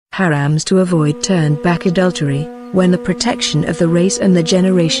harams to avoid turned-back adultery. When the protection of the race and the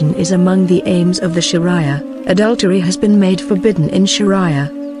generation is among the aims of the Sharia, adultery has been made forbidden in Sharia.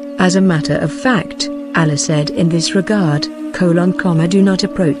 As a matter of fact, Allah said in this regard, do not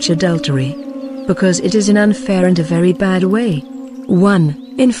approach adultery, because it is an unfair and a very bad way.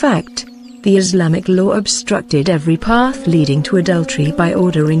 1. In fact, the Islamic law obstructed every path leading to adultery by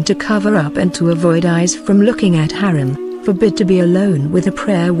ordering to cover up and to avoid eyes from looking at haram, forbid to be alone with a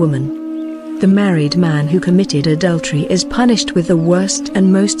prayer woman. The married man who committed adultery is punished with the worst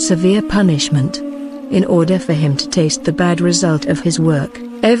and most severe punishment. In order for him to taste the bad result of his work,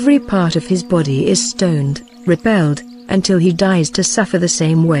 every part of his body is stoned, repelled, until he dies to suffer the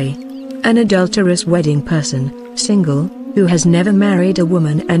same way. An adulterous wedding person, single, who has never married a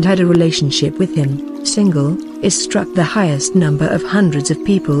woman and had a relationship with him, single, is struck the highest number of hundreds of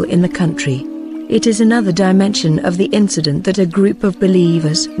people in the country. It is another dimension of the incident that a group of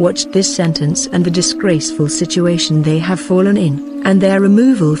believers watched this sentence and the disgraceful situation they have fallen in, and their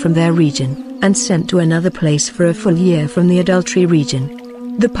removal from their region, and sent to another place for a full year from the adultery region.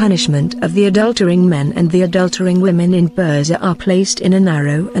 The punishment of the adultering men and the adultering women in Burza are placed in a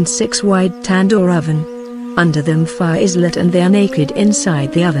narrow and 6-wide tandoor oven. Under them fire is lit and they are naked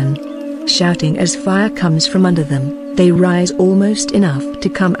inside the oven. Shouting as fire comes from under them, they rise almost enough to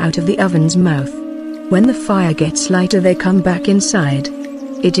come out of the oven's mouth. When the fire gets lighter they come back inside.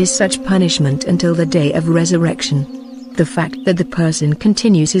 It is such punishment until the day of resurrection. The fact that the person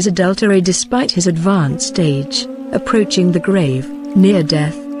continues his adultery despite his advanced age, approaching the grave, near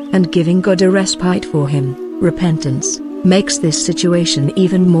death, and giving God a respite for him, repentance, makes this situation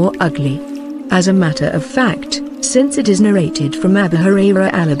even more ugly. As a matter of fact, since it is narrated from Abu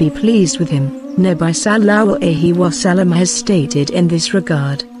Hurairah, Allah be pleased with him, Nabi sallallahu alaihi wasallam has stated in this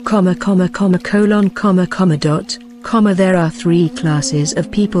regard, there are 3 classes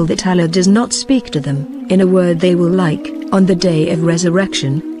of people that Allah does not speak to them, in a word they will like, on the day of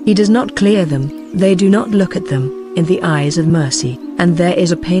resurrection, He does not clear them, they do not look at them, in the eyes of mercy, and there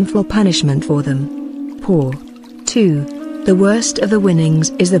is a painful punishment for them. Poor. 2. The worst of the winnings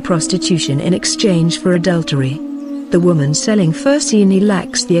is the prostitution in exchange for adultery. The woman selling firstly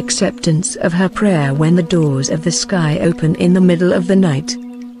lacks the acceptance of her prayer when the doors of the sky open in the middle of the night.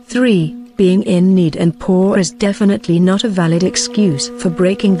 3. Being in need and poor is definitely not a valid excuse for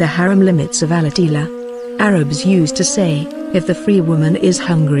breaking the haram limits of Allah Ta'ala. Arabs used to say, if the free woman is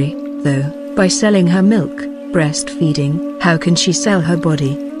hungry, though, by selling her milk, breastfeeding, how can she sell her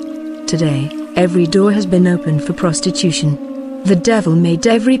body? Today, every door has been opened for prostitution. The devil made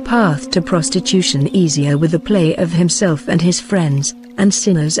every path to prostitution easier with the play of himself and his friends, and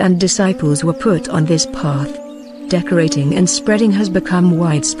sinners and disciples were put on this path. Decorating and spreading has become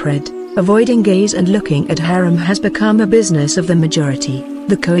widespread. Avoiding gaze and looking at haram has become a business of the majority.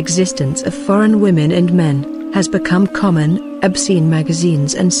 The coexistence of foreign women and men has become common. Obscene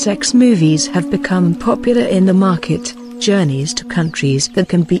magazines and sex movies have become popular in the market. Journeys to countries that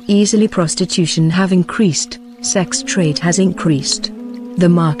can be easily prostitution have increased. Sex trade has increased. The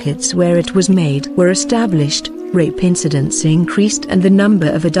markets where it was made were established. Rape incidents increased and the number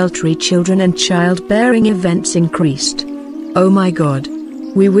of adultery children and childbearing events increased. Oh my God.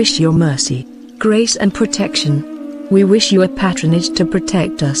 We wish your mercy, grace and protection. We wish you a patronage to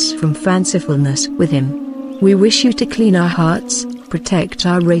protect us from fancifulness with him. We wish you to clean our hearts, protect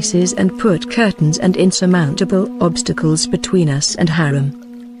our races and put curtains and insurmountable obstacles between us and haram.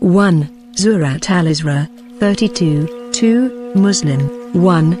 1. Surat Al-Isra, 32, 2, Muslim,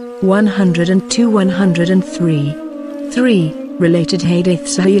 1, 102-103. 3. Related Hadith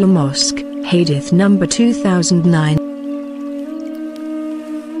Sahih Mosque, Hadith number 2009.